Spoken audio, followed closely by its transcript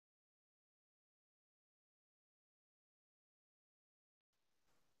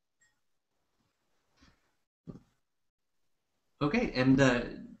Okay, and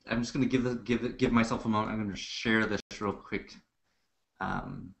I'm just going to give myself a moment. I'm going to share this real quick.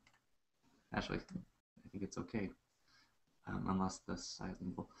 Um, Actually, I think it's okay, unless the side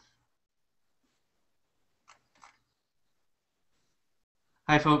label.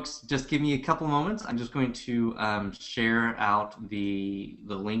 Hi, folks. Just give me a couple moments. I'm just going to share out the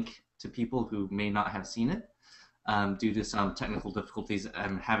link to people who may not have seen it. Due to some technical difficulties,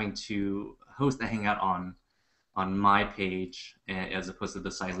 I'm having to host the Hangout on my page as opposed to the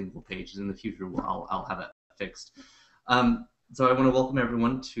Silingual page. In the future, I'll have that fixed. So I want to welcome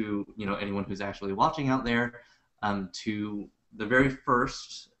everyone to, anyone who's actually watching out there, to the very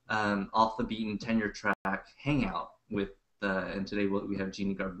first off the beaten tenure track Hangout with, and today we have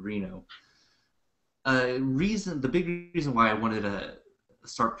Jeanne Garbarino. The big reason why I wanted to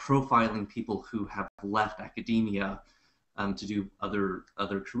start profiling people who have left academia to do other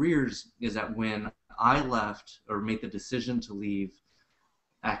careers is that when I left or made the decision to leave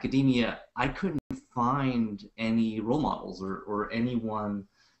academia, I couldn't find any role models or anyone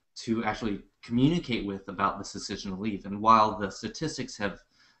to actually communicate with about this decision to leave. And while the statistics have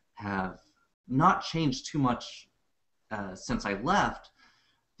not changed too much since I left,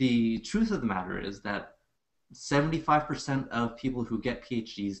 the truth of the matter is that 75% of people who get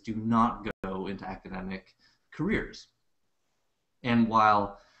PhDs do not go into academic careers. And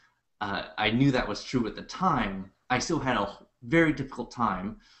while I knew that was true at the time, I still had a very difficult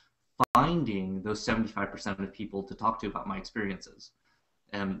time finding those 75% of people to talk to about my experiences.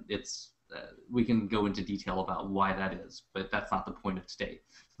 And we can go into detail about why that is, but that's not the point of today.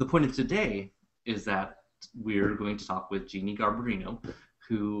 The point of today is that we're going to talk with Jeanne Garbarino,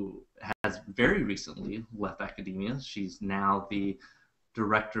 who has very recently left academia. She's now the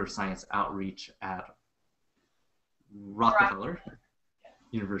Director of Science Outreach at Rockefeller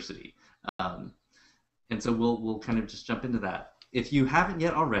University. And so we'll kind of just jump into that. If you haven't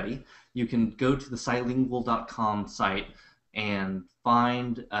yet already, you can go to the silingual.com site and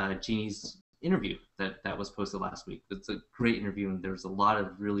find Jeanne's interview that was posted last week. It's a great interview, and there's a lot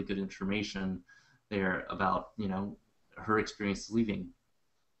of really good information there about her experience leaving.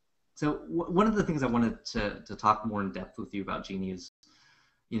 So one of the things I wanted to talk more in depth with you about, Jeanne, is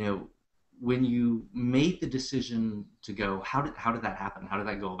when you made the decision to go, how did that happen? How did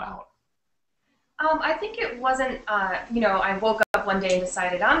that go about? I think it wasn't, I woke up one day and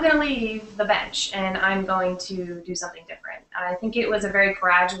decided I'm going to leave the bench and I'm going to do something different. I think it was a very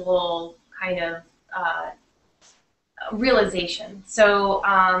gradual kind of realization. So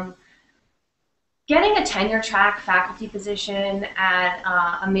getting a tenure track faculty position at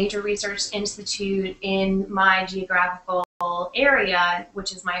a major research institute in my geographical area,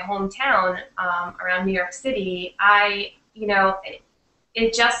 which is my hometown around New York City,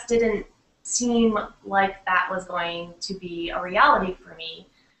 it just didn't seem like that was going to be a reality for me.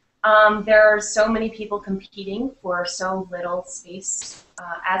 There are so many people competing for so little space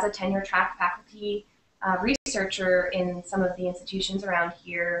as a tenure track faculty researcher in some of the institutions around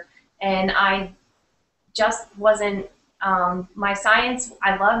here, and I just wasn't, my science,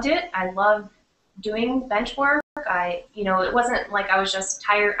 I loved it. I loved doing bench work. It wasn't like I was just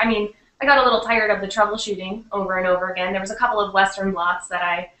tired. I mean, I got a little tired of the troubleshooting over and over again. There was a couple of Western blots that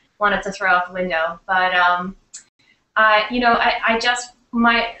I wanted to throw out the window, but I just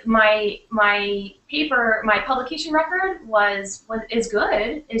my paper, my publication record is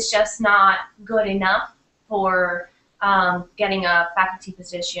good. It's just not good enough for getting a faculty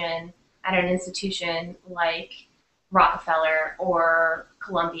position at an institution like Rockefeller or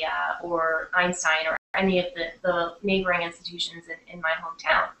Columbia or Einstein or any of the neighboring institutions in my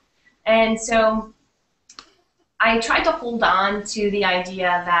hometown. And so I tried to hold on to the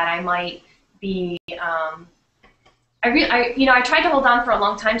idea that I might be. I tried to hold on for a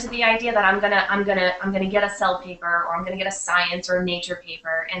long time to the idea that I'm gonna get a cell paper or I'm gonna get a science or nature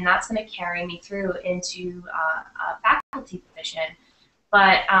paper, and that's gonna carry me through into a faculty position.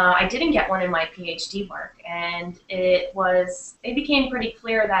 But I didn't get one in my PhD work, and it became pretty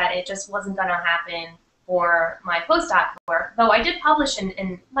clear that it just wasn't gonna happen for my postdoc work. Though I did publish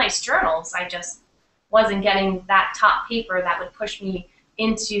in nice journals, I just wasn't getting that top paper that would push me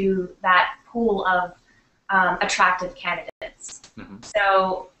into that pool of attractive candidates. Mm-hmm.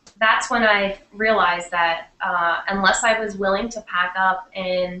 So that's when I realized that unless I was willing to pack up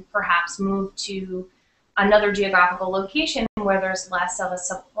and perhaps move to another geographical location where there's less of a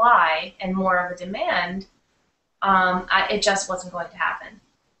supply and more of a demand, it just wasn't going to happen.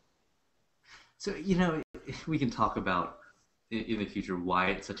 So, we can talk about in the future why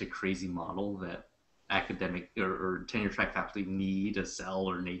it's such a crazy model that academic or tenure track faculty need a Cell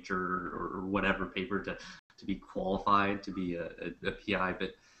or Nature or whatever paper to be qualified to be a PI.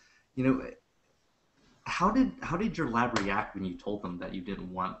 But you know, how did your lab react when you told them that you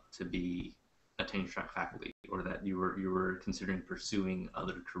didn't want to be a tenure track faculty, or that you were considering pursuing a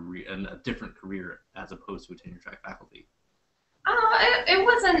different career as opposed to a tenure track faculty? It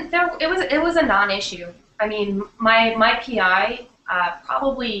wasn't there. It was a non-issue. I mean, my PI,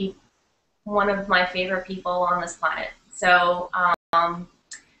 probably one of my favorite people on this planet. So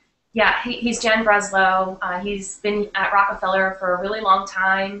yeah, he's Jeanne Garbarino. He's been at Rockefeller for a really long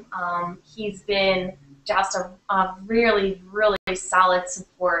time. He's been just a really, really solid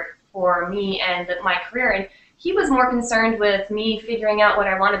support for me and my career. And he was more concerned with me figuring out what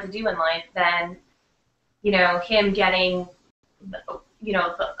I wanted to do in life than, you know, him getting, you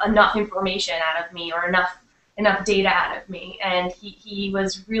know, enough information out of me or enough data out of me. And he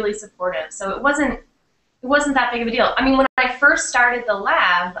was really supportive. So it wasn't that big of a deal. I mean, when I first started the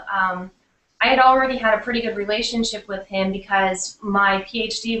lab, I had already had a pretty good relationship with him because my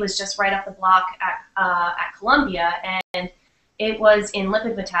PhD was just right up the block at Columbia, and it was in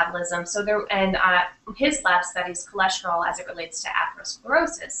lipid metabolism. So his lab studies cholesterol as it relates to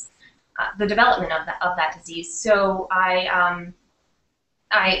atherosclerosis, the development of that disease. So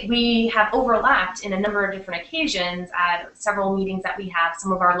we have overlapped in a number of different occasions at several meetings that we have.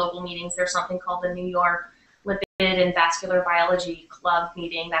 Some of our local meetings, there's something called the New York Lipid and Vascular Biology Club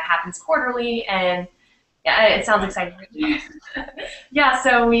meeting that happens quarterly, and yeah, it sounds exciting. Yeah,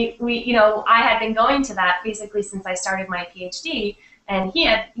 so we you know, I had been going to that basically since I started my PhD, and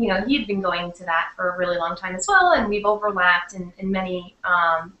he'd been going to that for a really long time as well, and we've overlapped in many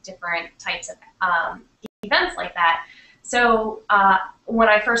different types of events like that. So when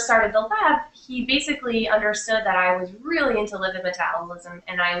I first started the lab, he basically understood that I was really into lipid metabolism,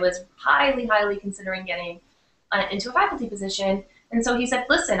 and I was highly, highly considering getting into a faculty position. And so he said,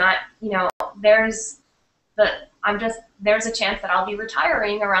 "Listen, there's a chance that I'll be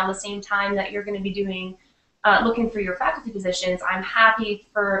retiring around the same time that you're going to be doing looking for your faculty positions. I'm happy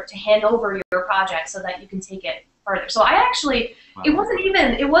to hand over your project so that you can take it further." So I actually, wow. It wasn't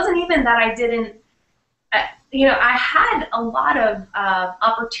even that I didn't. I had a lot of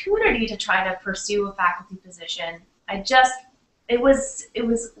opportunity to try to pursue a faculty position. It was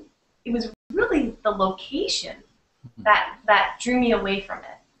really the location that drew me away from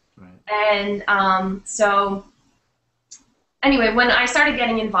it. Right. And so anyway, when I started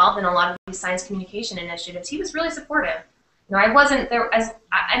getting involved in a lot of these science communication initiatives, he was really supportive. I wasn't there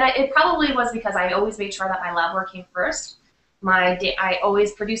it probably was because I always made sure that my lab work came first. I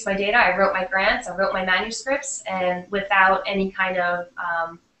always produced my data. I wrote my grants. I wrote my manuscripts, and without any kind of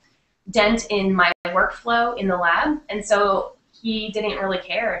dent in my workflow in the lab. And so he didn't really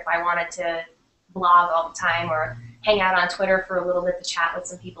care if I wanted to blog all the time or hang out on Twitter for a little bit to chat with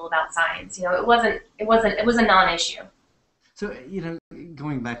some people about science. It was a non-issue. So,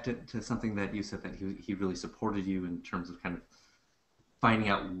 going back to something that you said, that he really supported you in terms of kind of finding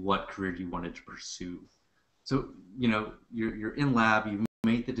out what career you wanted to pursue. So, you're in lab, you've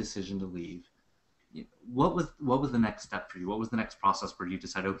made the decision to leave. What was the next step for you? What was the next process where you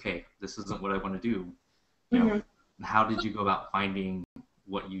decided, okay, this isn't what I want to do? How did you go about finding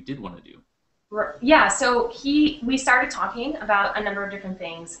what you did want to do? Yeah, so we started talking about a number of different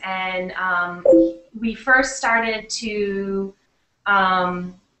things, and we first started to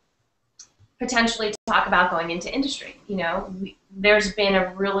potentially talk about going into industry. There's been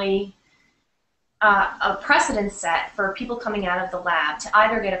a precedent set for people coming out of the lab to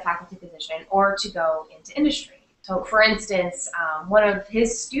either get a faculty position or to go into industry. So, for instance, one of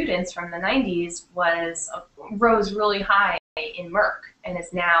his students from the 90s rose really high in Merck and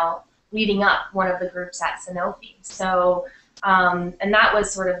is now leading up one of the groups at Sanofi. So, and that was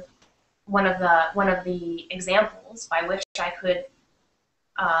sort of one of the examples by which I could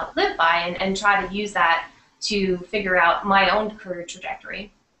live by and try to use that to figure out my own career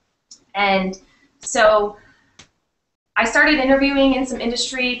trajectory. And so I started interviewing in some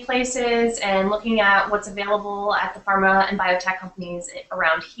industry places and looking at what's available at the pharma and biotech companies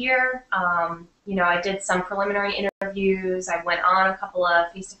around here. I did some preliminary interviews. I went on a couple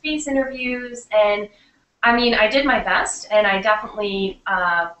of face-to-face interviews, and I did my best, and I definitely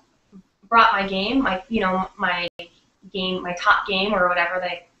brought my game, my top game, or whatever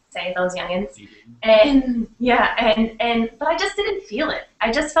they say, those youngins. And yeah, but I just didn't feel it.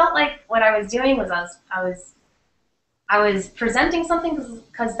 I just felt like what I was doing was I was presenting something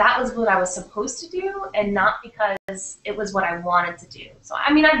because that was what I was supposed to do, and not because it was what I wanted to do. So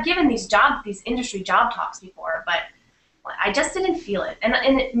I've given these industry job talks before, but I just didn't feel it. And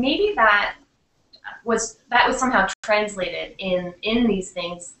maybe that that was somehow translated in these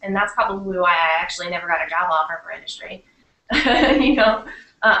things, and that's probably why I actually never got a job offer for industry, you know,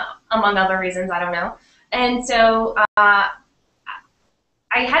 among other reasons, I don't know. And so I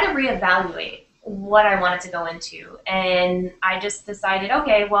had to reevaluate what I wanted to go into, and I just decided,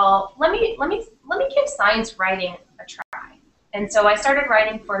 okay, well, let me give science writing a try. And so I started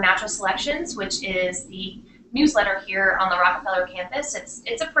writing for Natural Selections, which is the newsletter here on the Rockefeller campus.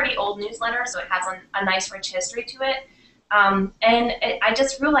 It's a pretty old newsletter, so it has a nice, rich history to it. I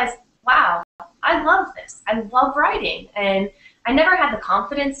just realized, wow, I love this. I love writing, and I never had the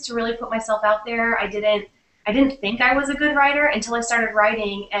confidence to really put myself out there. I didn't think I was a good writer until I started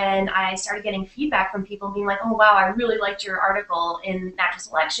writing, and I started getting feedback from people being like, oh, wow, I really liked your article in Natural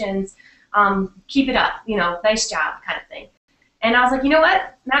Selections. Keep it up, you know, nice job, kind of thing. And I was like, you know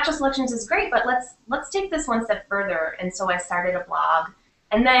what, Natural Selections is great, but let's take this one step further. And so I started a blog.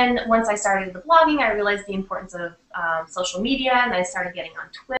 And then once I started the blogging, I realized the importance of social media, and I started getting on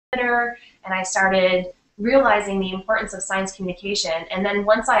Twitter, and I started realizing the importance of science communication. And then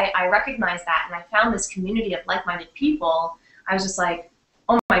once I recognized that and I found this community of like-minded people, I was just like,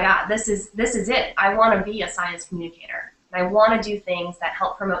 oh my God, this is it. I want to be a science communicator. And I want to do things that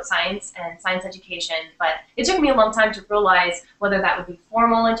help promote science and science education. But it took me a long time to realize whether that would be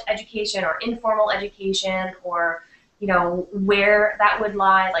formal education or informal education, or, you know, where that would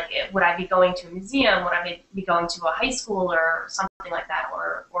lie. Like, would I be going to a museum? Would I be going to a high school or something like that?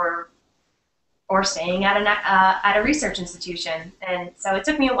 Or staying at a research institution. And so it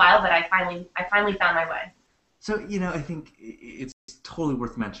took me a while, but I finally found my way. So, you know, I think it's totally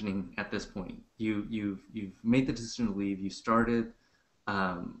worth mentioning at this point. You've made the decision to leave. You started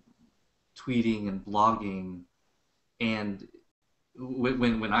tweeting and blogging, and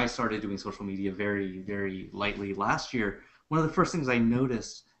when I started doing social media very, very lightly last year, one of the first things I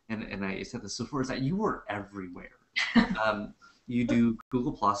noticed, and I said this before, is that you were everywhere. You do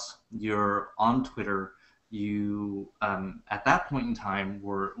Google Plus, you're on Twitter, you at that point in time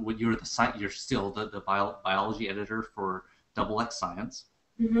you're still the biology editor for XX Science.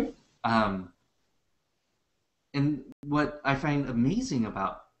 Mm-hmm. And what I find amazing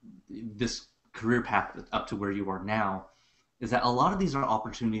about this career path up to where you are now is that a lot of these are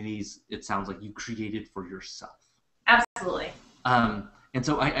opportunities, it sounds like, you created for yourself. Absolutely. And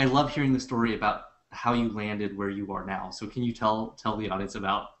so I love hearing the story about how you landed where you are now. So can you tell the audience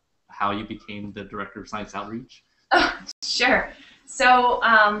about how you became the director of science outreach? Oh, sure. So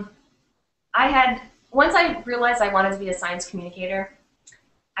once I realized I wanted to be a science communicator,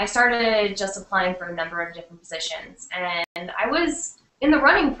 I started just applying for a number of different positions. And I was in the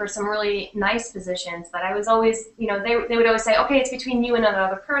running for some really nice positions, but I was always, you know, they would always say, okay, it's between you and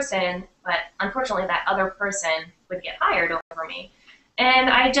another person, but unfortunately that other person would get hired over me. And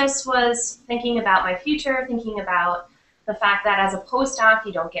I just was thinking about my future, thinking about the fact that as a postdoc,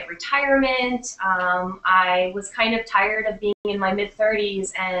 you don't get retirement. I was kind of tired of being in my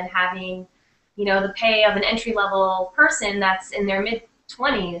mid-30s and having, you know, the pay of an entry-level person that's in their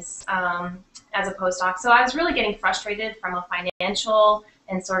mid-20s as a postdoc. So I was really getting frustrated from a financial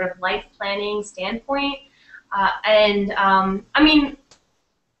and sort of life planning standpoint. I mean,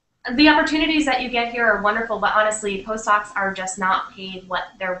 the opportunities that you get here are wonderful, but honestly, postdocs are just not paid what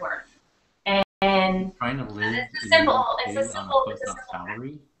they're worth. And trying to live it's a simple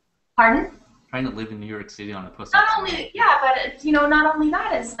salary. Pardon? Trying to live in New York City on a postdoc salary. Yeah, but you know, not only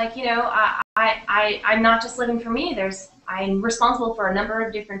that is like, you know, I'm not just living for me. I'm responsible for a number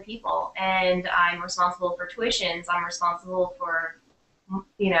of different people, and I'm responsible for tuitions. I'm responsible for,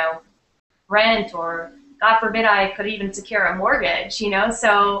 you know, rent, or God forbid I could even secure a mortgage, you know.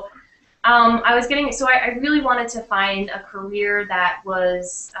 So I really wanted to find a career that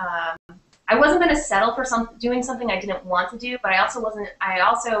was, I wasn't going to settle for doing something I didn't want to do, but I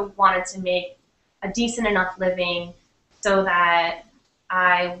also wanted to make a decent enough living so that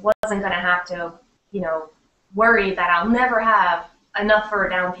I wasn't going to have to, you know, worry that I'll never have enough for a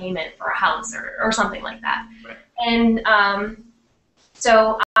down payment for a house or something like that. Right. And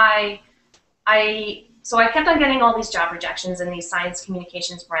so I kept on getting all these job rejections in these science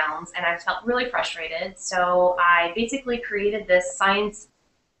communications realms, and I felt really frustrated. So I basically created this science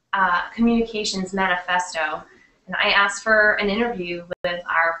communications manifesto, and I asked for an interview with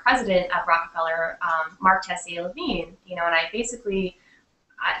our president of Rockefeller, Mark Tessier-Levine. You know, and I basically,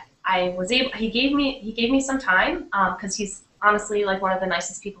 he gave me some time because he's honestly like one of the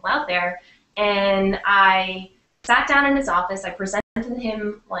nicest people out there, and I sat down in his office. I presented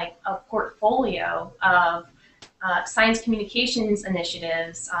him like a portfolio of science communications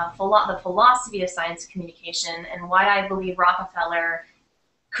initiatives, the philosophy of science communication, and why I believe Rockefeller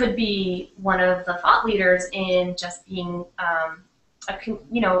be one of the thought leaders in just being a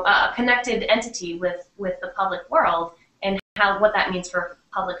connected entity with the public world, and what that means for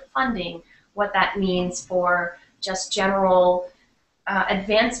public funding, what that means for just general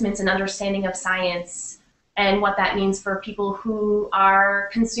advancements and understanding of science, and what that means for people who are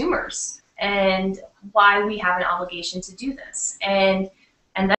consumers, and why we have an obligation to do this. And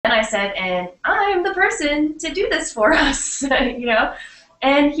then I said, and I'm the person to do this for us, you know.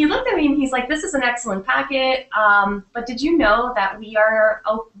 And he looked at me and he's like, "This is an excellent packet, but did you know that we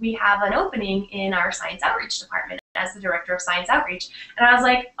have an opening in our science outreach department as the director of science outreach?" And I was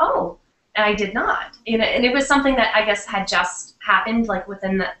like, "Oh," and I did not. And it was something that I guess had just happened, like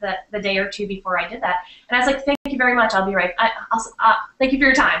within the day or two before I did that. And I was like, "Thank you very much. I'll be right. Thank you for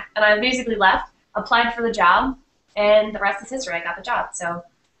your time." And I basically left, applied for the job, and the rest is history. I got the job. So.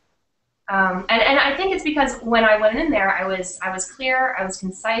 And I think it's because when I went in there, I was clear, I was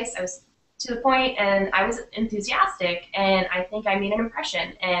concise, I was to the point, and I was enthusiastic, and I think I made an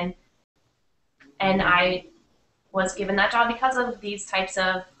impression, and I was given that job because of these types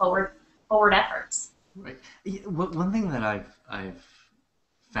of forward efforts. Right. One thing that I've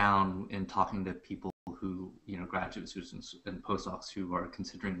found in talking to people who, graduate students and postdocs who are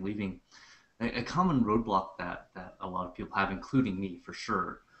considering leaving, a common roadblock that a lot of people have, including me for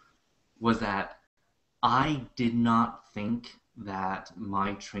sure, was that I did not think that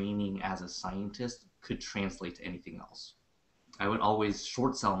my training as a scientist could translate to anything else. I would always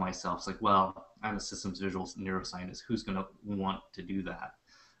short sell myself. It's like, well, I'm a systems visual neuroscientist. Who's going to want to do that?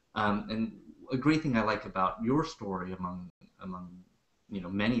 And a great thing I like about your story, among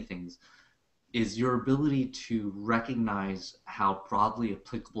many things, is your ability to recognize how broadly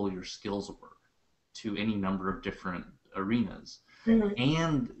applicable your skills were to any number of different arenas, mm-hmm.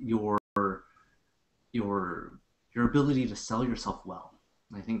 and your ability to sell yourself well.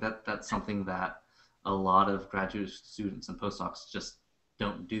 I think that's something that a lot of graduate students and postdocs just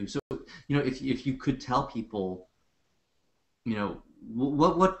don't do. So, if you could tell people,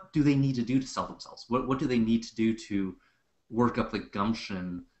 what do they need to do to sell themselves? What do they need to do to work up the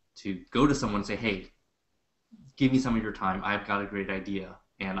gumption to go to someone and say, "Hey, give me some of your time. I've got a great idea,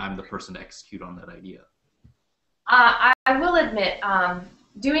 and I'm the person to execute on that idea"? I will admit,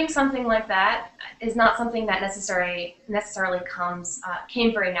 doing something like that is not something that necessarily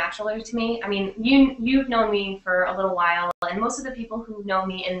came very naturally to me. I mean, you've known me for a little while, and most of the people who know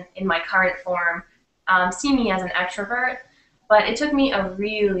me in my current form see me as an extrovert. But it took me a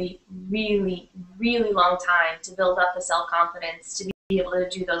really, really, really long time to build up the self-confidence to be able to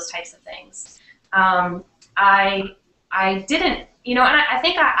do those types of things. I didn't, and I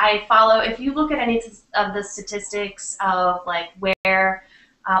think I follow, if you look at any of the statistics of like why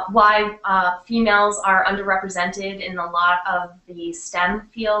females are underrepresented in a lot of the STEM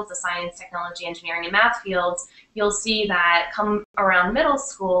fields, the science, technology, engineering, and math fields, you'll see that come around middle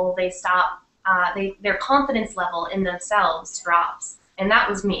school, they stop, their confidence level in themselves drops. And that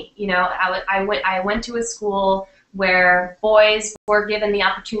was me. I went to a school where boys were given the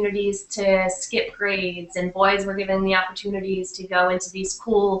opportunities to skip grades, and boys were given the opportunities to go into these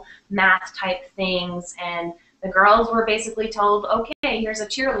cool math type things, and the girls were basically told, "Okay, here's a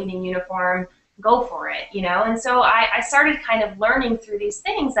cheerleading uniform, go for it," And so I started kind of learning through these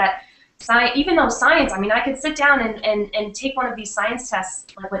things that even though science, I mean, I could sit down and take one of these science tests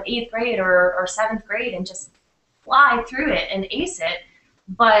like with 8th grade or 7th grade and just fly through it and ace it,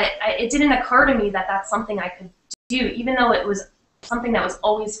 but it didn't occur to me that that's something I could do, even though it was something that was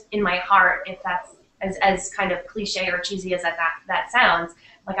always in my heart, if that's as kind of cliche or cheesy as that sounds.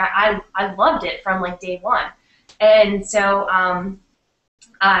 Like I loved it from like day one. And so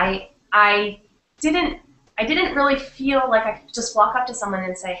I didn't really feel like I could just walk up to someone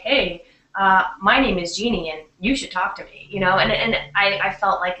and say, "Hey, my name is Jeanne and you should talk to me," and I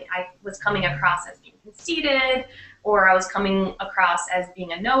felt like I was coming across as being conceited, or I was coming across as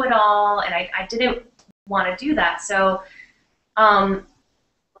being a know-it-all, and I didn't want to do that. So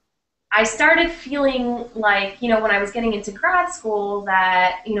I started feeling like, when I was getting into grad school,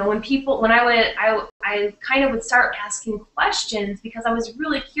 that, I kind of would start asking questions because I was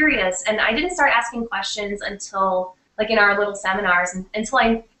really curious, and I didn't start asking questions until, like in our little seminars, until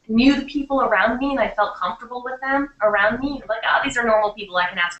I knew the people around me and I felt comfortable with them around me. Like, oh, these are normal people, I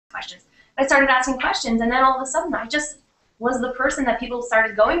can ask questions. I started asking questions, and then all of a sudden I just was the person that people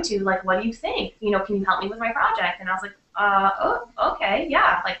started going to, like, "What do you think? Can you help me with my project?" And I was like, "Oh, okay,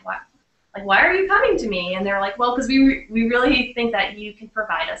 yeah, like what? Like, why are you coming to me?" And they're like, "Well, because we really think that you can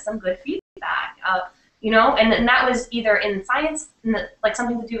provide us some good feedback, and that was either in science, like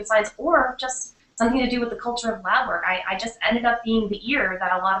something to do with science, or just something to do with the culture of lab work. I just ended up being the ear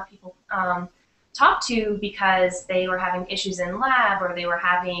that a lot of people talked to because they were having issues in lab, or they were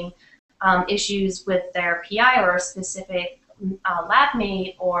having issues with their PI or a specific lab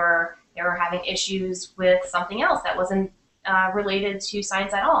mate, or they were having issues with something else that wasn't related to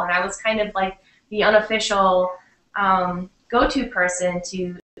science at all. And I was kind of like the unofficial go-to person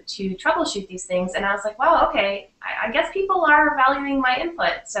to troubleshoot these things. And I was like, wow, okay, I guess people are valuing my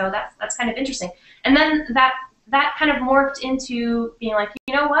input. So that's kind of interesting. And then that kind of morphed into being like,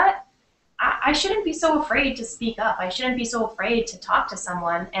 you know what? I shouldn't be so afraid to speak up. I shouldn't be so afraid to talk to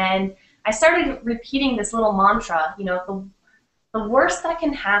someone. And I started repeating this little mantra, you know, the worst that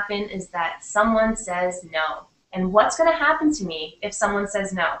can happen is that someone says no. And what's going to happen to me if someone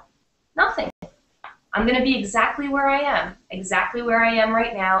says no? Nothing. I'm going to be exactly where I am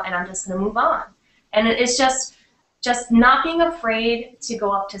right now, and I'm just going to move on. And it's just not being afraid to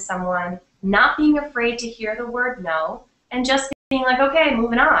go up to someone, not being afraid to hear the word no, and just being like, okay,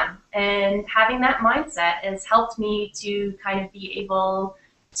 moving on. And having that mindset has helped me to kind of be able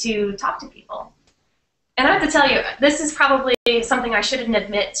to talk to people. And I have to tell you, this is probably something I shouldn't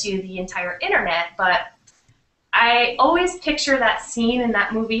admit to the entire internet, but I always picture that scene in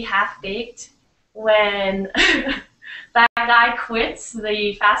that movie Half-Baked when that guy quits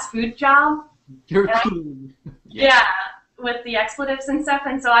the fast food job. You're cool. Yeah, with the expletives and stuff.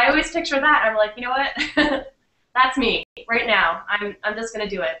 And so I always picture that. I'm like, you know what? That's me right now. I'm just gonna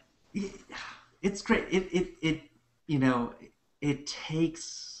do it. It's great. It you know, it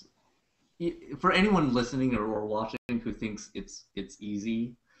takes, for anyone listening or watching who thinks it's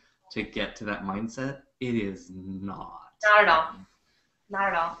easy to get to that mindset, it is not. Not at all. Not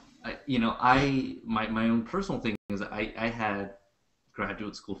at all. My own personal thing is I had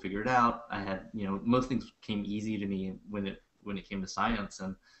graduate school figured out. I had, most things came easy to me when it came to science.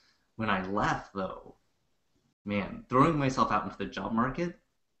 And when I left, though, man, throwing myself out into the job market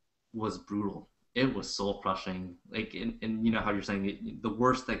was brutal. It was soul crushing. Like, and you know how you're saying the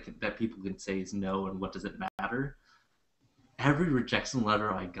worst that people can say is no, and what does it matter? Every rejection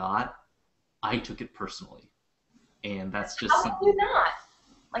letter I got, I took it personally, and that's just how can you not?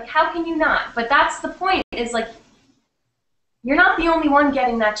 Like, how can you not? But that's the point. Is like, you're not the only one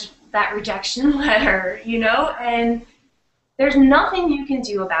getting that rejection letter, and there's nothing you can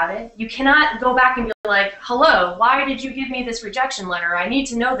do about it. You cannot go back and be like, hello, why did you give me this rejection letter? I need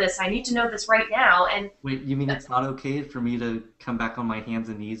to know this. I need to know this right now. And wait, you mean it's not okay for me to come back on my hands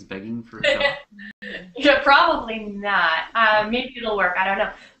and knees begging for a job? Yeah, probably not. Maybe it'll work. I don't know.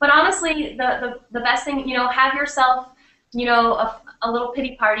 But honestly, the best thing, have yourself, a little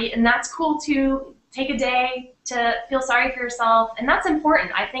pity party, and that's cool too. Take a day to feel sorry for yourself, and that's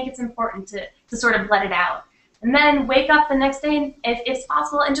important. I think it's important to sort of let it out. And then wake up the next day, if it's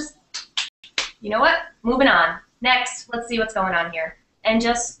possible, and just, you know what, moving on. Next, let's see what's going on here. And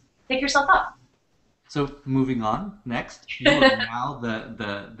just pick yourself up. So moving on, next, you are now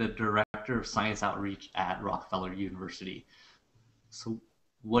the Director of Science Outreach at Rockefeller University. So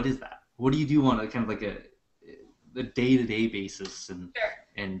what is that? What do you do on a kind of like a day-to-day basis? And, sure.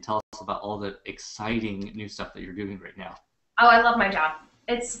 And tell us about all the exciting new stuff that you're doing right now. Oh, I love my job.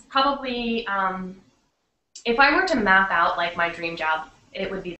 It's probably... if I were to map out like my dream job, it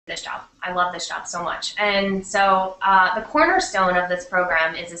would be this job. I love this job so much. And so the cornerstone of this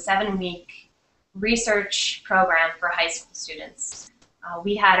program is a 7-week research program for high school students.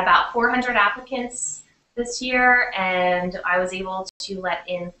 We had about 400 applicants this year, and I was able to let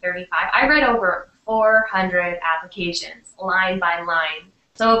in 35. I read over 400 applications, line by line.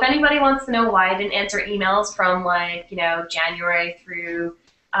 So if anybody wants to know why I didn't answer emails from January through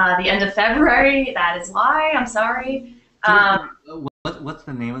the end of February, that is why. I'm sorry. What's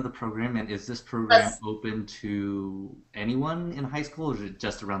the name of the program, and is this program open to anyone in high school, or is it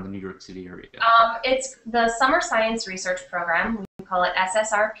just around the New York City area? It's the Summer Science Research Program. We call it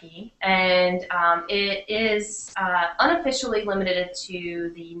SSRP, and it is unofficially limited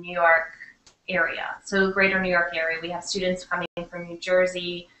to the New York area, so greater New York area. We have students coming from New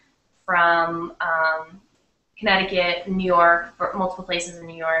Jersey, from Connecticut, New York, multiple places in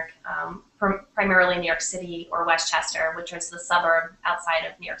New York, primarily New York City or Westchester, which is the suburb outside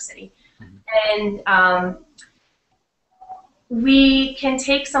of New York City. Mm-hmm. And we can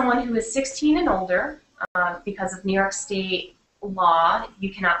take someone who is 16 and older because of New York State law.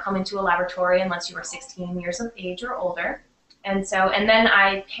 You cannot come into a laboratory unless you are 16 years of age or older. And then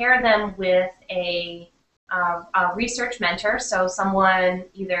I pair them with a research mentor, so someone,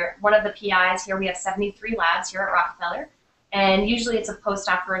 either one of the PIs here. We have 73 labs here at Rockefeller, and usually it's a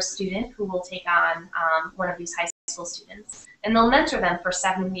postdoc or a student who will take on one of these high school students, and they'll mentor them for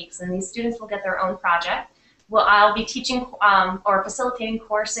 7 weeks, and these students will get their own project. Well, I'll be teaching or facilitating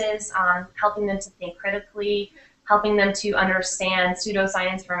courses on helping them to think critically, helping them to understand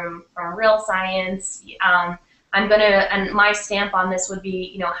pseudoscience from real science. And my stamp on this would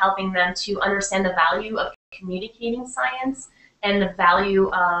be, helping them to understand the value of communicating science and the value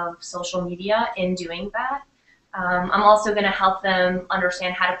of social media in doing that. I'm also going to help them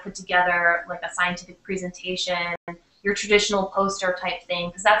understand how to put together like a scientific presentation, your traditional poster type thing,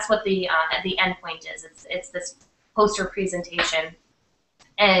 because that's what the end point is. It's this poster presentation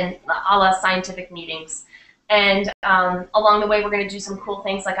and a la scientific meetings. And along the way, we're going to do some cool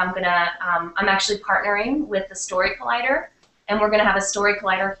things. Like I'm actually partnering with the Story Collider, and we're going to have a Story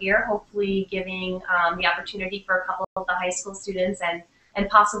Collider here, hopefully giving the opportunity for a couple of the high school students and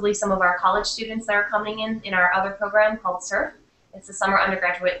possibly some of our college students that are coming in our other program called SURF. It's the Summer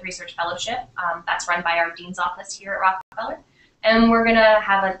Undergraduate Research Fellowship. That's run by our dean's office here at Rockefeller. And we're going to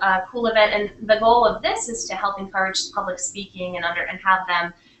have a cool event. And the goal of this is to help encourage public speaking and have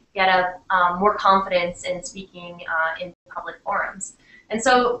them get more confidence in speaking in public forums. And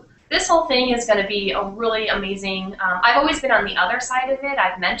so this whole thing is going to be a really amazing, I've always been on the other side of it.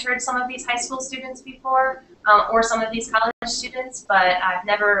 I've mentored some of these high school students before, or some of these college students, but I've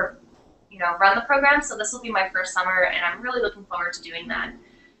never run the program, so this will be my first summer, and I'm really looking forward to doing that.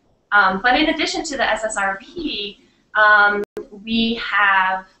 But in addition to the SSRP,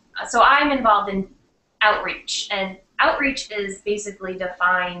 so I'm involved in outreach, and outreach is basically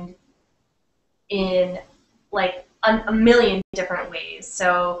defined in like a million different ways.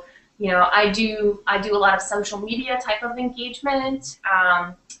 So, I do a lot of social media type of engagement.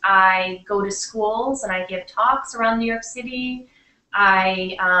 I go to schools and I give talks around New York City.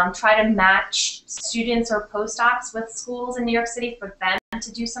 I try to match students or postdocs with schools in New York City for them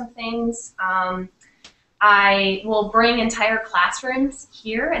to do some things. I will bring entire classrooms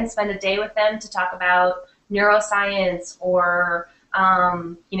here and spend a day with them to talk about neuroscience or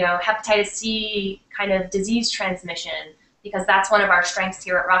hepatitis C kind of disease transmission, because that's one of our strengths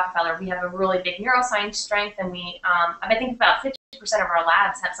here at Rockefeller. We have a really big neuroscience strength, and I think about 50% of our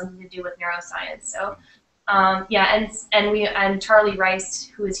labs have something to do with neuroscience. So. And Charlie Rice,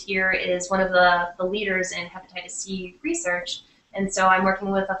 who is here, is one of the leaders in hepatitis C research, and so I'm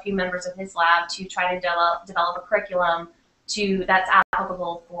working with a few members of his lab to try to develop a curriculum that's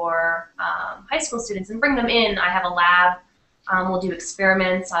applicable for high school students and bring them in. I have a lab. We'll do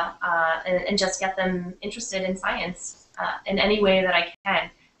experiments and just get them interested in science in any way that I can.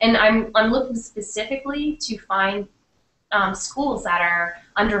 And I'm looking specifically to find schools that are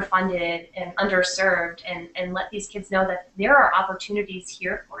underfunded and underserved, and let these kids know that there are opportunities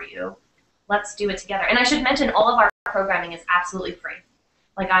here for you. Let's do it together. And I should mention, all of our programming is absolutely free.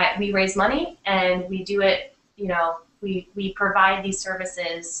 We raise money and we do it, we provide these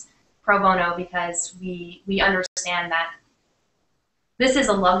services pro bono because we understand that this is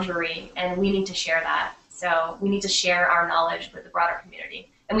a luxury and we need to share that. So we need to share our knowledge with the broader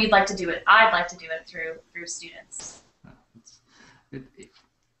community. And I'd like to do it through students.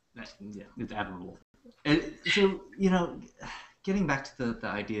 It's admirable. And so, getting back to the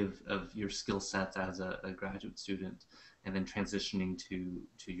idea of your skill sets as a graduate student and then transitioning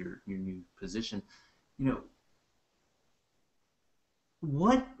to your new position,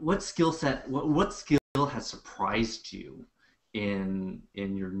 what skill has surprised you in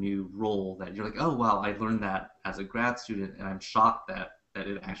your new role that you're like, oh wow, I learned that as a grad student and I'm shocked that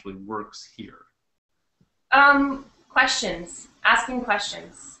it actually works here? Asking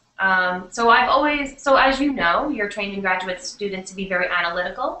questions. So as you know, you're trained in graduate student to be very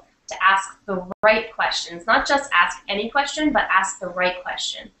analytical, to ask the right questions, not just ask any question, but ask the right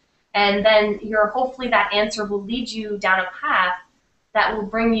question. And then hopefully that answer will lead you down a path that will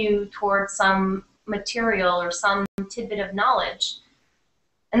bring you towards some material or some tidbit of knowledge.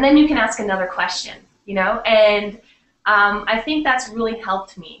 And then you can ask another question, and I think that's really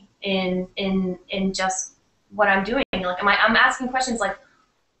helped me in just what I'm doing. I'm asking questions like,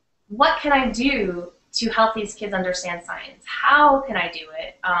 what can I do to help these kids understand science? How can I do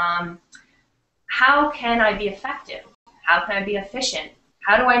it? How can I be effective? How can I be efficient?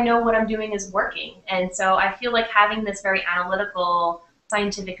 How do I know what I'm doing is working? And so I feel like having this very analytical,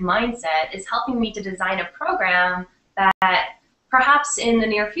 scientific mindset is helping me to design a program that perhaps in the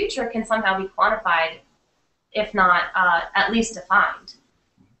near future can somehow be quantified, if not at least defined.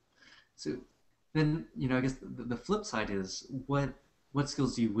 So then, I guess the flip side is, what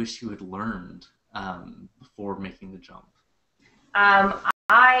skills do you wish you had learned before making the jump?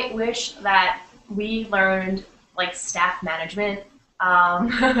 I wish that we learned staff management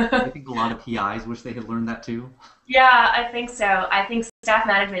I think a lot of PIs wish they had learned that too. Yeah, I think so. I think staff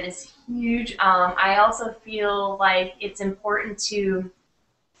management is huge. I also feel like it's important to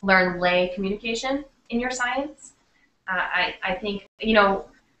learn lay communication in your science. I think,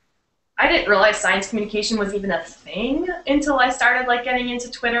 I didn't realize science communication was even a thing until I started like getting into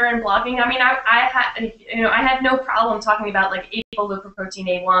Twitter and blogging. I mean, I had no problem talking about like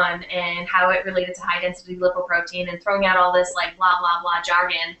apolipoprotein A1 and how it related to high density lipoprotein and throwing out all this like blah blah blah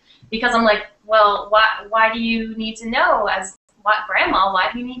jargon because I'm like, well, why do you need to know as what grandma?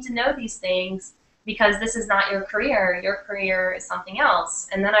 Why do you need to know these things? Because this is not your career. Your career is something else.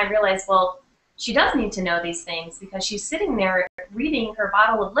 And then I realized, well, she does need to know these things because she's sitting there reading her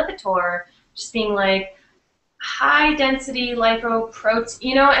bottle of Lipitor, just being like, high density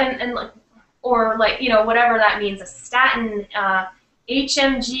lipoprotein, and like, or like, whatever that means, a statin,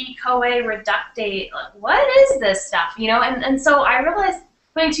 HMG CoA reductate. Like, what is this stuff, And so I realized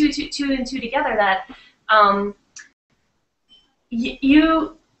putting two and two together that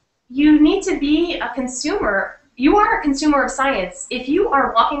you need to be a consumer. You are a consumer of science. If you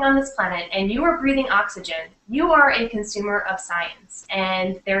are walking on this planet and you are breathing oxygen, you are a consumer of science.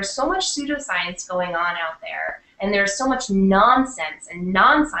 And there's so much pseudoscience going on out there. And there's so much nonsense and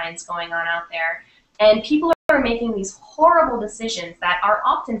non-science going on out there. And people are making these horrible decisions that are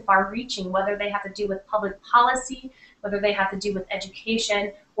often far-reaching, whether they have to do with public policy, whether they have to do with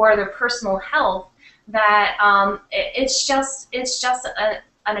education or their personal health, that it's just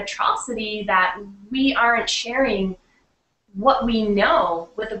an atrocity that we aren't sharing what we know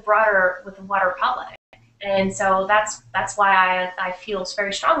with the broader public. And so that's why I feel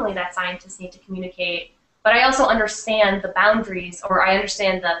very strongly that scientists need to communicate. But I also understand the boundaries, or I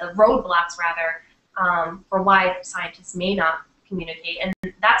understand the roadblocks rather, for why scientists may not communicate. And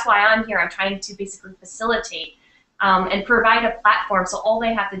that's why I'm here. I'm trying to basically facilitate and provide a platform, so all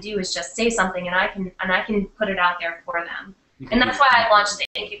they have to do is just say something, and I can put it out there for them. And that's why I launched the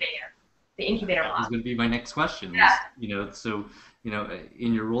incubator blog. That was going to be my next question. Yeah.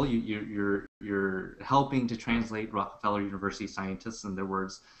 In your role, you're helping to translate Rockefeller University scientists and their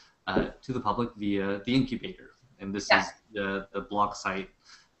words to the public via the incubator, and this is the blog site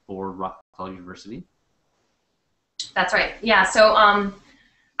for Rockefeller University. That's right. Yeah. So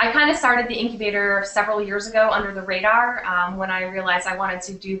I kind of started the incubator several years ago under the radar when I realized I wanted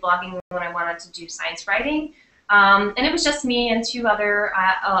to do blogging, when I wanted to do science writing. And it was just me and two other,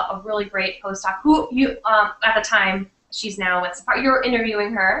 a really great postdoc who at the time, she's now you're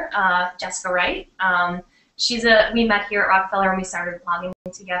interviewing her, Jessica Wright. We met here at Rockefeller and we started blogging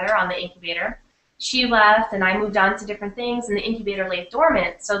together on the incubator. She left and I moved on to different things, and the incubator lay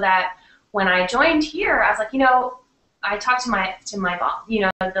dormant, so that when I joined here, I was like, I talked to my boss,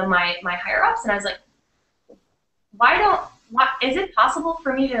 my higher ups, and I was like, is it possible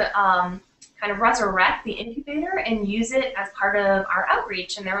for me to kind of resurrect the incubator and use it as part of our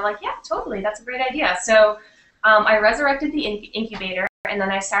outreach? And they were like, yeah, totally, that's a great idea. So I resurrected the incubator, and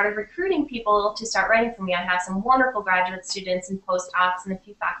then I started recruiting people to start writing for me. I have some wonderful graduate students and postdocs and a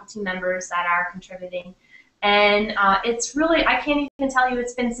few faculty members that are contributing. And it's really, I can't even tell you,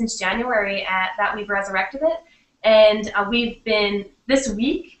 it's been since January that we've resurrected it. And this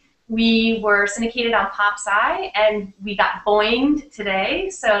week, we were syndicated on PopSci, and we got Boinged today,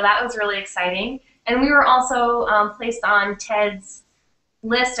 so that was really exciting. And we were also placed on TED's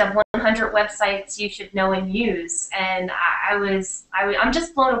list of 100 websites you should know and use. And I'm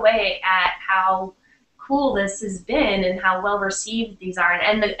just blown away at how cool this has been and how well received these are,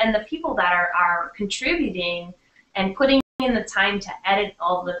 and the people that are contributing and putting in the time to edit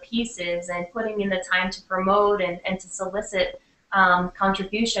all the pieces and putting in the time to promote and to solicit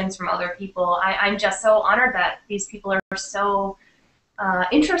contributions from other people. I'm just so honored that these people are so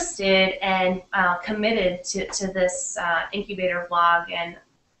interested and committed to this incubator blog, and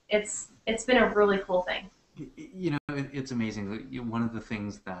it's been a really cool thing. It's amazing. One of the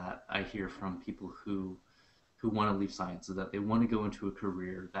things that I hear from people who want to leave science is that they want to go into a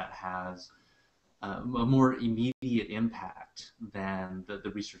career that has a more immediate impact than the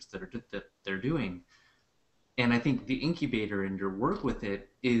research that they're doing. And I think the incubator and your work with it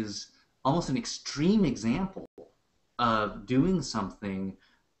is almost an extreme example of doing something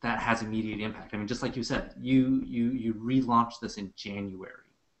that has immediate impact. I mean, just like you said, you relaunched this in January,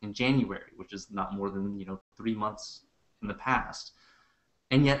 which is not more than 3 months in the past,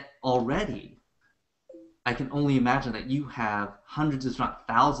 and yet already I can only imagine that you have hundreds, if not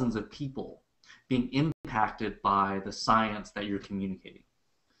thousands, of people being impacted by the science that you're communicating.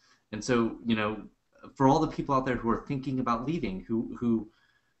 And so, for all the people out there who are thinking about leaving, who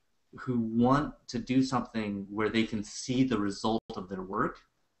who want to do something where they can see the result of their work,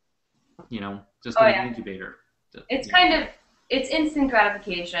 just go to the incubator. It's it's instant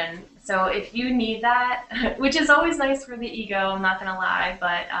gratification. So if you need that, which is always nice for the ego, I'm not gonna lie,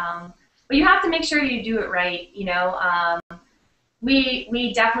 but you have to make sure you do it right.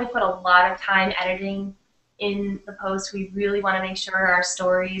 We definitely put a lot of time editing in the post. We really want to make sure our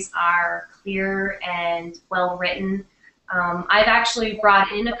stories are clear and well written. I've actually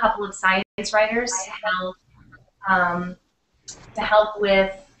brought in a couple of science writers to help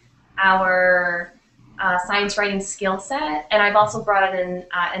with our science writing skill set, and I've also brought in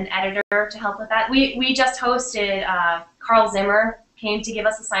an editor to help with that. We just hosted Carl Zimmer came to give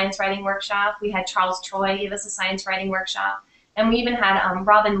us a science writing workshop. We had Charles Troy give us a science writing workshop, and we even had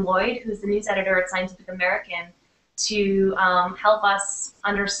Robin Lloyd, who's the news editor at Scientific American, to help us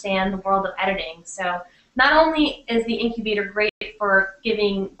understand the world of editing. So not only is the incubator great for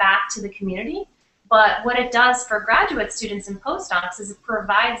giving back to the community, but what it does for graduate students and postdocs is it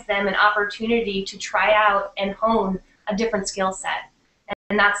provides them an opportunity to try out and hone a different skill set.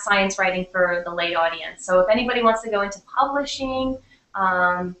 And that's science writing for the lay audience. So if anybody wants to go into publishing,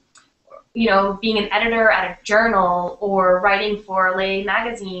 being an editor at a journal, or writing for a lay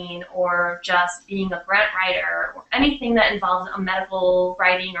magazine, or just being a grant writer, or anything that involves a medical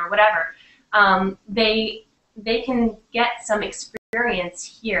writing or whatever, they can get some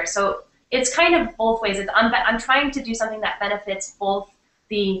experience here. So it's kind of both ways. I'm trying to do something that benefits both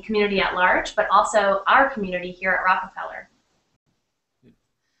the community at large, but also our community here at Rockefeller.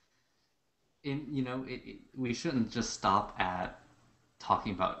 We shouldn't just stop at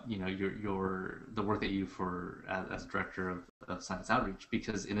talking about the work that you do for as director of science outreach,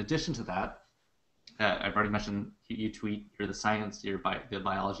 because in addition to that, I've already mentioned you tweet. You're the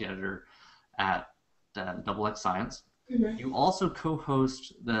biology editor at XX Science. Mm-hmm. You also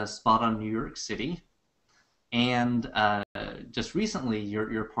co-host the Spot on New York City, and just recently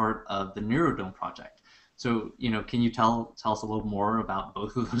you're part of the Neurodome project. So can you tell us a little more about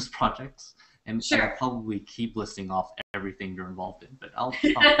both of those projects? And sure. I'll probably keep listing off everything you're involved in, but I'll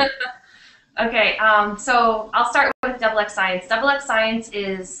stop. Okay, so I'll start with XX Science. XX Science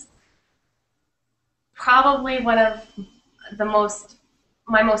is probably one of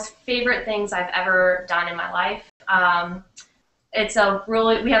my most favorite things I've ever done in my life. We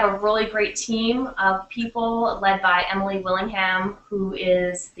have a really great team of people led by Emily Willingham, who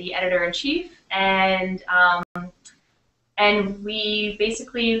is the editor-in-chief, and we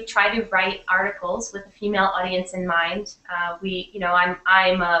basically try to write articles with a female audience in mind. I'm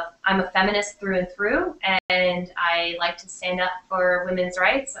a feminist through and through, and I like to stand up for women's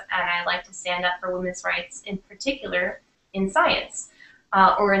rights, and I like to stand up for women's rights in particular in science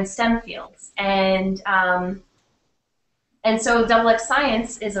or in STEM fields. And so XX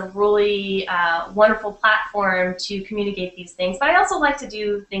Science is a really wonderful platform to communicate these things. But I also like to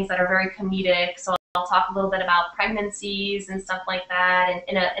do things that are very comedic. So I'll talk a little bit about pregnancies and stuff like that, and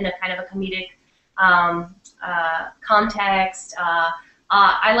in a kind of a comedic context.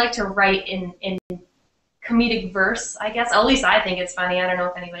 I like to write in comedic verse, I guess. At least I think it's funny. I don't know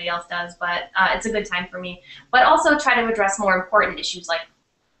if anybody else does, but it's a good time for me. But also try to address more important issues like,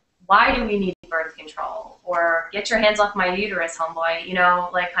 why do we need birth control? Or get your hands off my uterus, homeboy,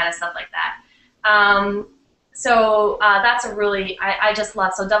 like kind of stuff like that. So that's a really, I just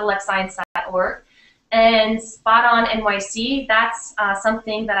love, so xxscience.org. And Spot On NYC, that's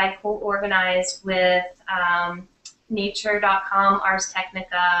something that I co-organized with Nature.com, Ars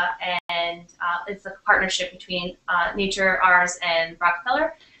Technica, and it's a partnership between Nature, Ars, and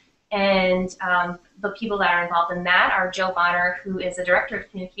Rockefeller. And the people that are involved in that are Joe Bonner, who is the Director of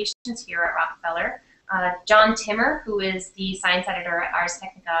Communications here at Rockefeller, John Timmer, who is the Science Editor at Ars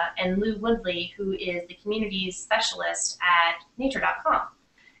Technica, and Lou Woodley, who is the Communities Specialist at Nature.com.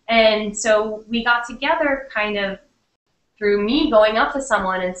 And so we got together kind of through me going up to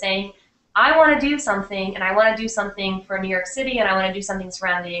someone and saying, I want to do something, and I want to do something for New York City, and I want to do something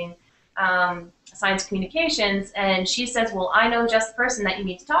surrounding science communications. And she says, well, I know just the person that you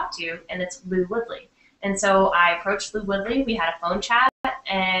need to talk to, and it's Lou Woodley. And so I approached Lou Woodley. We had a phone chat,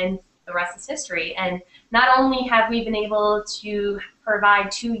 and the rest is history. And not only have we been able to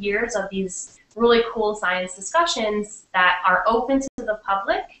provide 2 years of these really cool science discussions that are open to the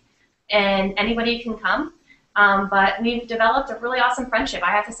public, and anybody can come, but we've developed a really awesome friendship.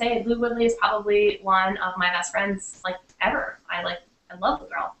 I have to say, Lou Woodley is probably one of my best friends, like, ever. I love the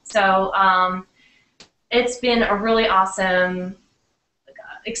girl. So it's been a really awesome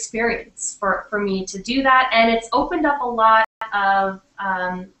experience for me to do that, and it's opened up a lot of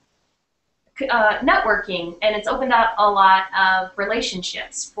networking, and it's opened up a lot of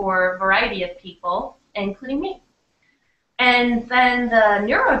relationships for a variety of people, including me. And then the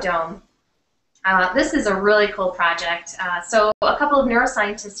Neurodome. This is a really cool project. So a couple of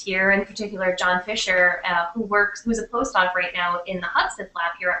neuroscientists here, in particular John Fisher, who's a postdoc right now in the Hudson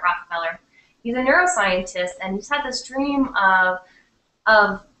lab here at Rockefeller. He's a neuroscientist, and he's had this dream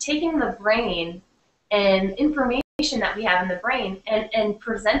of taking the brain and information that we have in the brain and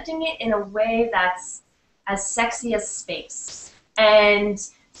presenting it in a way that's as sexy as space. And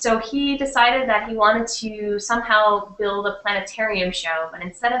so he decided that he wanted to somehow build a planetarium show, but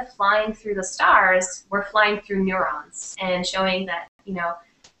instead of flying through the stars, we're flying through neurons and showing that, you know,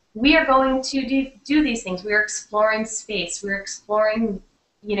 we are going to do these things. We are exploring space. We're exploring,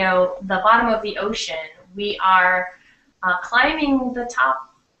 you know, the bottom of the ocean. We are climbing the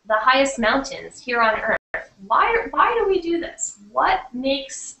highest mountains here on Earth. Why do we do this? What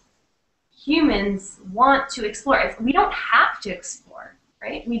makes humans want to explore? We don't have to explore.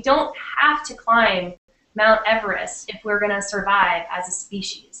 Right? We don't have to climb Mount Everest if we're going to survive as a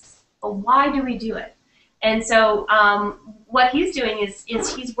species. But why do we do it? And so what he's doing is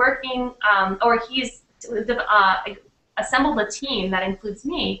he's working, or he's assembled a team that includes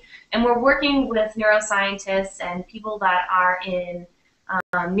me, and we're working with neuroscientists and people that are in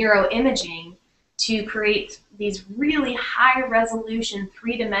neuroimaging to create these really high-resolution,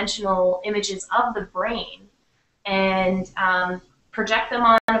 three-dimensional images of the brain, and project them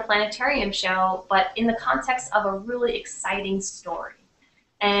on a planetarium show, but in the context of a really exciting story.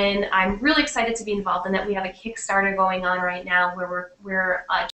 And I'm really excited to be involved in it. We have a Kickstarter going on right now where we're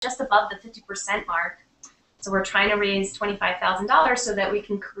just above the 50% mark. So we're trying to raise $25,000 so that we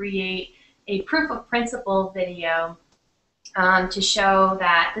can create a proof of principle video to show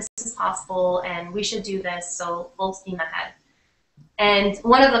that this is possible and we should do this, so full steam ahead. And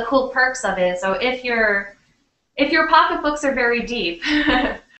one of the cool perks of it, so if your pocketbooks are very deep,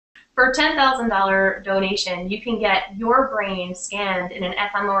 for $10,000 donation, you can get your brain scanned in an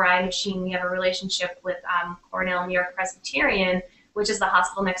fMRI machine. We have a relationship with Cornell New York Presbyterian, which is the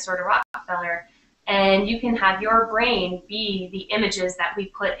hospital next door to Rockefeller, and you can have your brain be the images that we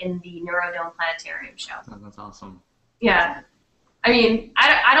put in the Neurodome Planetarium show. Oh, that's awesome. Yeah, I mean,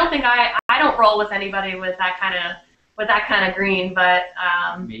 I don't think I don't roll with anybody with that kind of green, but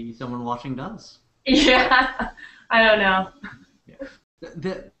maybe someone watching does. Yeah, I don't know.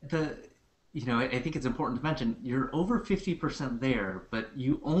 Yeah. You know, I think it's important to mention you're over 50% there, but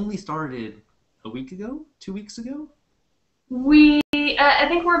you only started a week ago, 2 weeks ago. I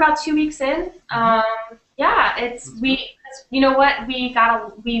think we're about 2 weeks in. Yeah, you know what, we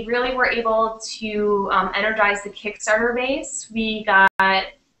really were able to energize the Kickstarter base. We got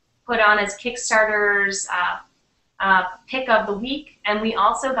put on as Kickstarter's pick of the week, and we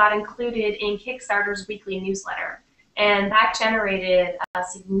also got included in Kickstarter's weekly newsletter, and that generated a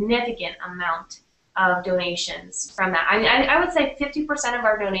significant amount of donations from that. I mean, I would say 50% of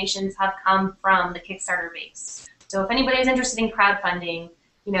our donations have come from the Kickstarter base. So if anybody's interested in crowdfunding,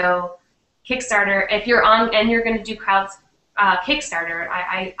 you know, Kickstarter, if you're on and you're going to do Kickstarter,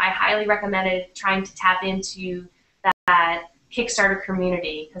 I highly recommend trying to tap into that Kickstarter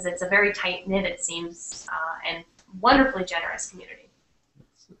community, because it's a very tight-knit, it seems, and wonderfully generous community.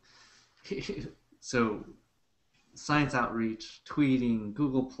 So, science outreach, tweeting,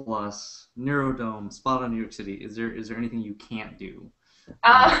 Google+, Neurodome, Spot on New York City. Is there anything you can't do?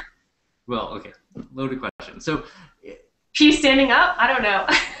 Well, okay, loaded question. So, she's standing up? I don't know.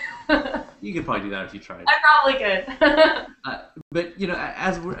 You could probably do that if you tried. I probably could. But you know,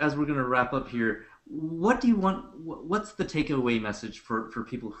 as we're going to wrap up here, what do you want? What's the takeaway message for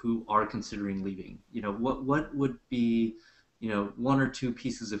people who are considering leaving? You know, what would be, you know, one or two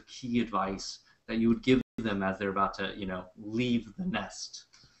pieces of key advice that you would give them as they're about to, you know, leave the nest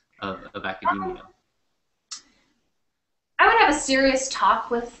of academia? I would have a serious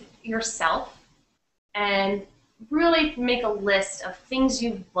talk with yourself and really make a list of things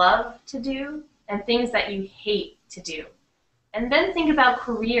you love to do and things that you hate to do. And then think about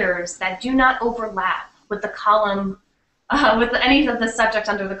careers that do not overlap with the column, with any of the subjects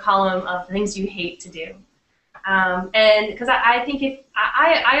under the column of things you hate to do. And because I think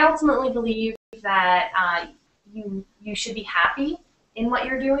I ultimately believe that you should be happy in what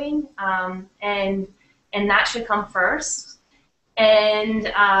you're doing, and that should come first. And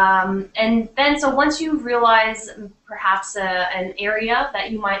then, so once you realize perhaps an area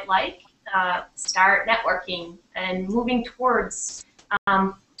that you might like, start networking and moving towards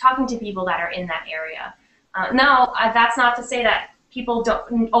talking to people that are in that area. Now, that's not to say that people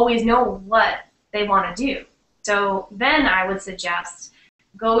don't always know what they want to do. So then I would suggest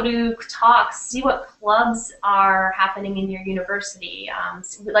go to talks, see what clubs are happening in your university.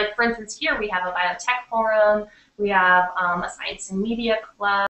 Like, for instance, here we have a biotech forum, we have a science and media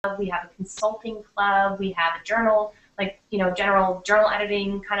club, we have a consulting club, we have a journal, like, general journal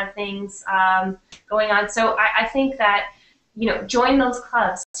editing kind of things going on. So I think that, join those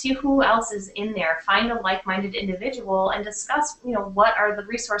clubs, see who else is in there, find a like-minded individual and discuss, what are the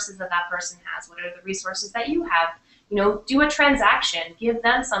resources that that person has, what are the resources that you have. Do a transaction, give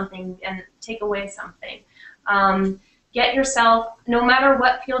them something and take away something. Get yourself, no matter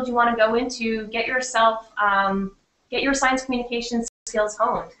what field you want to go into, get yourself, get your science communication skills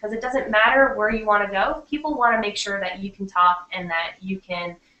honed, because it doesn't matter where you want to go. People want to make sure that you can talk and that you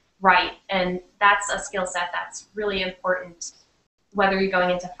can write, and that's a skill set that's really important, whether you're going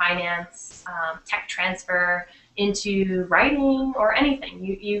into finance, tech transfer, into writing, or anything.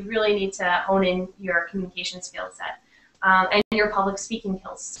 You really need to hone in your communication skill set and your public speaking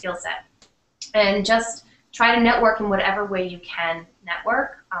skill set, and just try to network in whatever way you can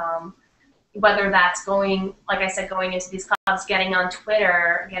network. Whether that's going, like I said, going into these clubs, getting on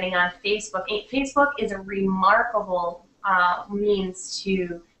Twitter, getting on Facebook. Facebook is a remarkable means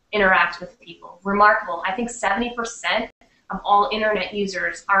to interact with people. Remarkable. I think 70% of all internet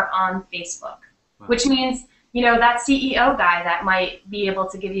users are on Facebook, wow. Which means, that CEO guy that might be able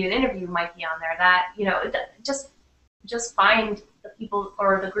to give you an interview might be on there. That, just find the people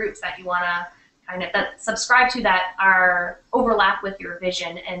or the groups that you want to kind of that subscribe to, that are overlap with your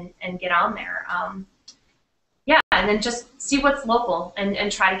vision, and get on there. Yeah, and then just see what's local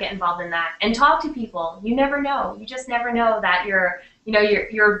and try to get involved in that and talk to people. You never know. You just never know that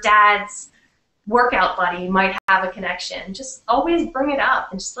your dad's workout buddy might have a connection. Just always bring it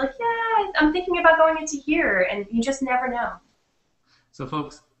up and just like, yeah, I'm thinking about going into here, and you just never know. So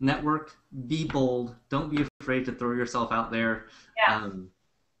folks, network, be bold, don't be afraid to throw yourself out there. Yeah.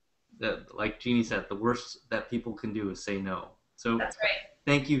 Like Jeanne said, the worst that people can do is say no. So that's right.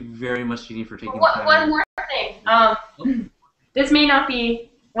 Thank you very much, Jeanne, for taking the time. One more thing. This may not be,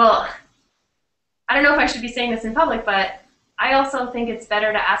 well, I don't know if I should be saying this in public, but I also think it's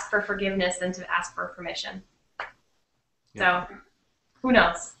better to ask for forgiveness than to ask for permission. Yeah. So who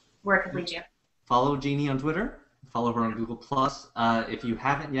knows where it could lead you. Follow Jeanne on Twitter. Follow her on Google+. If you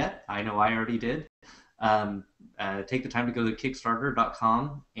haven't yet, I know I already did. Take the time to go to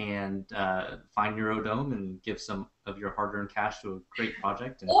Kickstarter.com and find Neurodome and give some of your hard-earned cash to a great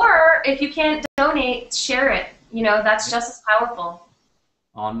project. Or if you can't donate, share it. That's just as powerful.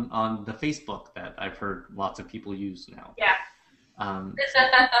 On the Facebook that I've heard lots of people use now. Yeah.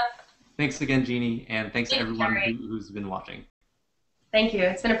 Thanks again, Jeanne, and thanks to everyone who's been watching. Thank you.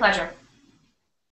 It's been a pleasure.